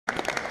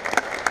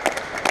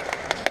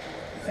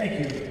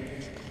Thank you.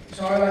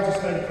 So our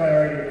legislative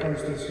priority, of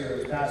course, this year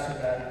is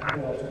passing that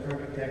bill to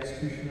permit the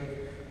execution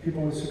of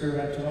people with severe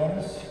mental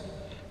illness.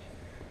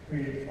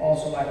 We'd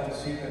also like to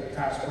see the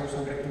Task Force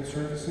on Victim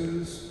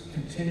Services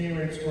continue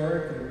its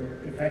work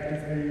and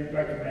effectively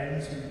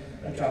recommend some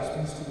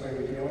adjustments to the way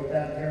we deal with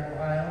that here in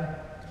Ohio.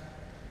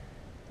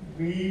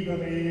 We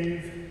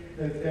believe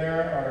that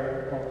there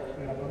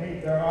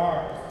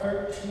are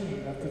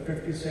 13 of the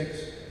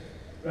 56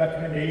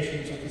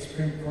 recommendations of the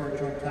Supreme Court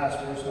Joint Task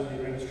Force on the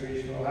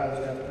Administration of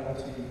Ohio's Death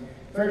Penalty.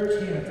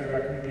 13 of their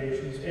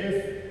recommendations,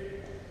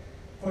 if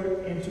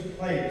put into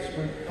place,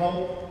 would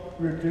help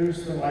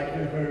reduce the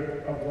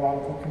likelihood of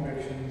wrongful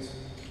convictions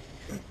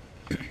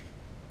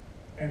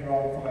and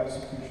wrongful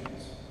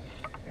executions.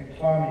 And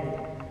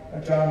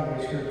Kwame, John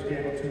was here to be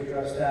able to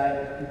address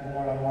that even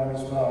one-on-one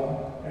as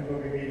well, and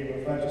we'll be meeting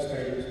with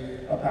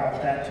legislators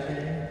about that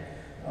today.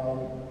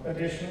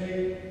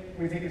 Additionally,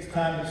 we think it's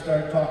time to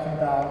start talking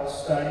about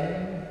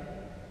studying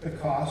the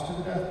cost of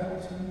the death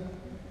penalty.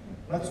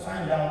 Let's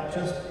find out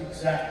just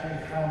exactly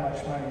how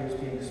much money is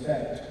being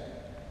spent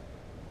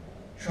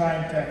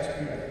trying to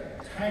execute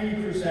a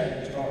tiny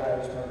percentage of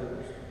Ohio's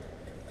murderers.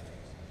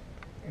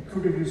 And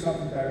could we do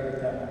something better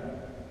with that money?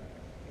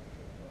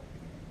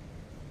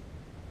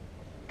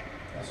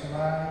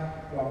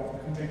 SMI, wrongful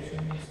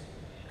convictions,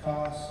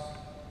 costs.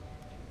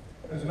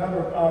 There's a number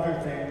of other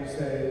things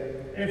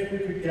that if we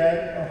could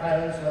get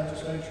Ohio's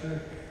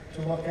legislature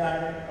to look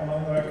at it,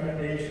 among the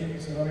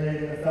recommendations,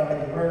 eliminating the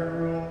felony murder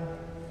rule,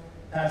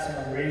 passing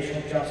a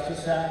Racial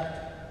Justice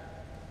Act,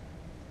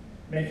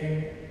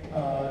 making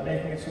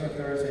it so that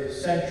there is a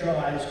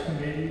centralized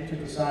committee to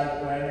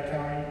decide when a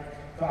county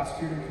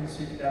prosecutor can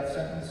seek a death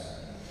sentence.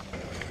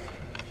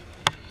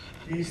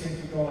 These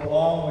things would go a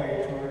long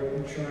way toward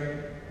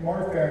ensuring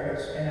more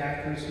fairness and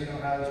accuracy in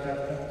Ohio's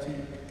death penalty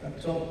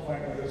until the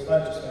point where this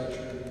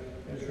legislature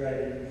is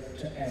ready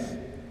to end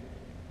it.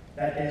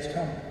 That day is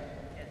coming.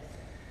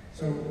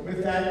 So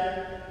with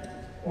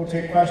that, we'll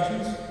take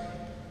questions.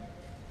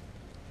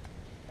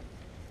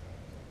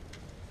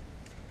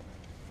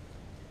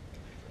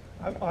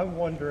 I'm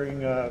wondering,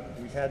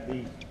 we had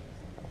the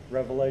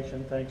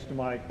revelation, thanks to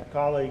my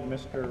colleague,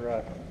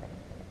 Mr.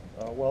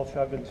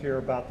 Welsh-Huggins here,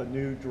 about the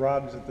new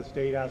drugs that the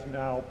state has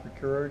now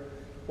procured.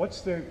 I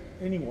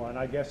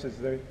guess,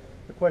 the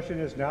question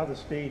is, now the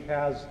state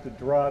has the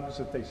drugs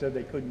that they said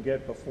they couldn't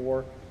get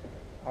before.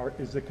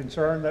 Is the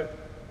concern that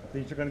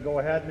these are going to go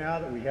ahead now,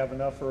 that we have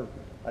enough for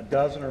a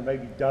dozen or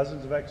maybe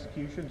dozens of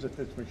executions if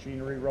this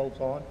machinery rolls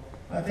on?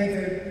 I think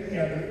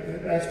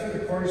that, that's for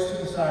the courts to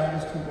decide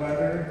as to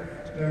whether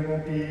there will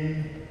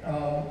be,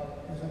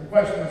 so the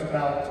question was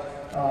about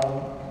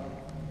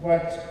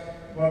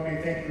what we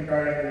think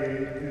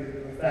regarding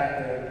the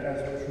fact that,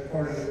 as was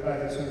reported by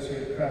the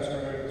Associated Press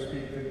earlier this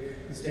week,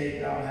 that the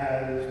state now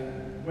has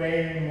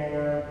way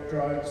more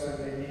drugs than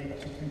they need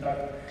to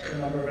conduct a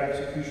number of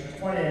executions,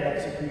 28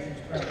 executions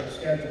currently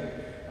scheduled.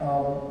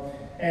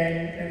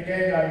 And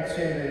again, I would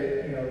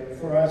say that,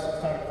 for us,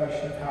 it's not a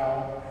question of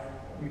how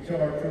we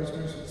kill our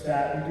prisoners, it's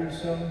that we do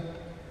so.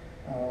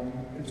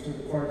 It's for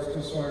the courts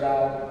to sort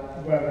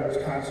out whether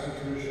it's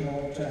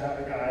constitutional to have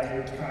a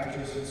guy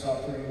conscious and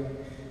suffering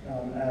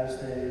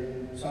as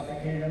they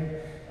suffocate him.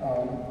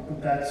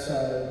 But that's,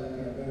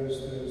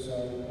 there's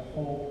a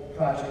whole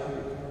project that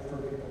we can refer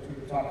people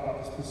to talk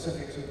about the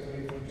specifics of the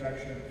lethal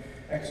injection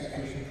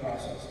execution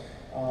process.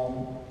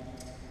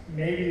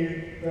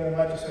 Maybe the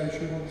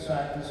legislature will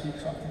decide to seek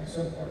something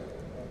simpler,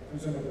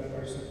 presumably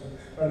more simple,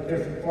 but a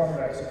different form of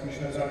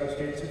execution as other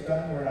states have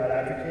done. We're not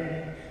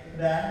advocating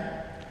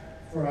that.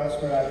 For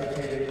us, we're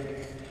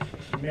advocating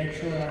make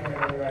sure we're not going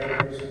to the right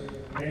person,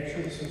 make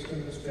sure the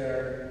system is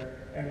fair,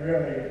 and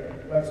really,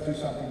 let's do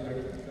something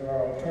different. There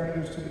are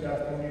alternatives to the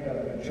death penalty that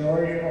a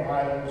majority of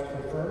Ohioans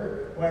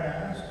prefer when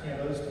asked.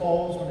 Those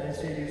polls, when they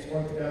say, do you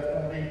support the death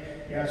penalty,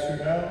 yes or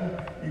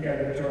no, you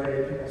get a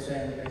majority of people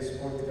saying that they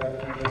support the death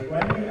penalty.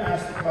 When you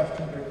ask the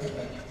question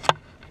differently,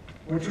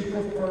 would you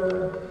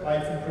prefer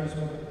life in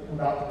prison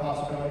without the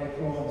possibility of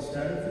parole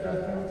instead of the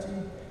death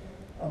penalty?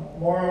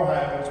 More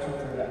Ohioans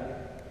prefer that.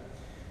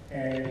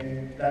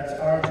 And that's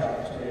our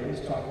job today, is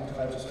talking to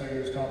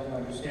legislators to help them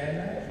understand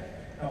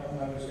that, help them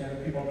understand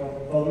that people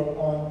don't vote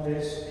on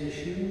this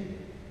issue.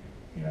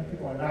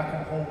 People are not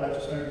going to hold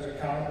legislators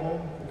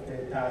accountable if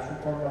they pass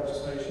reform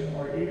legislation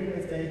or even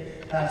if they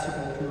pass a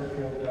bill to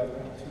repeal the death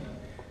penalty.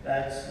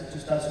 It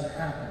just doesn't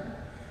happen.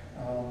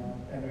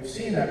 And we've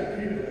seen that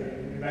repeatedly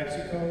in New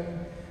Mexico,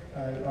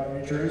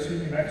 New Jersey,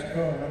 New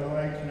Mexico,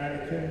 Illinois,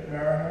 Connecticut,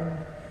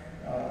 Maryland.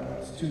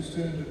 It's too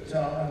soon to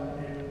tell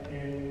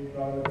in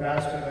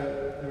Nebraska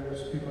that there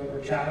was people that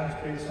were challenged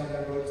based on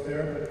their votes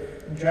there,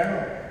 but in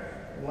general,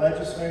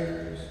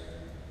 legislators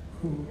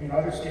who, in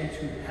other states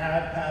who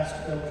have passed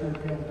a bill to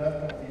repeal the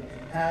death penalty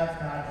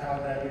have not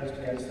held that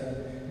against them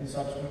in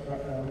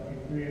subsequent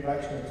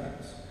re-election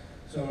attempts.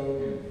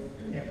 So,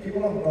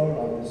 people don't vote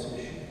on this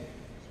issue.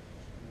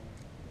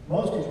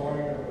 Most people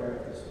aren't even aware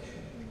of this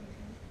issue.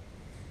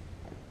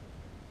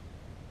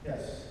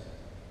 Yes?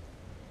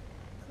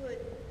 Could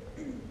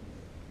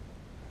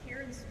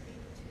Karen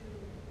speak to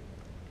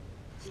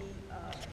the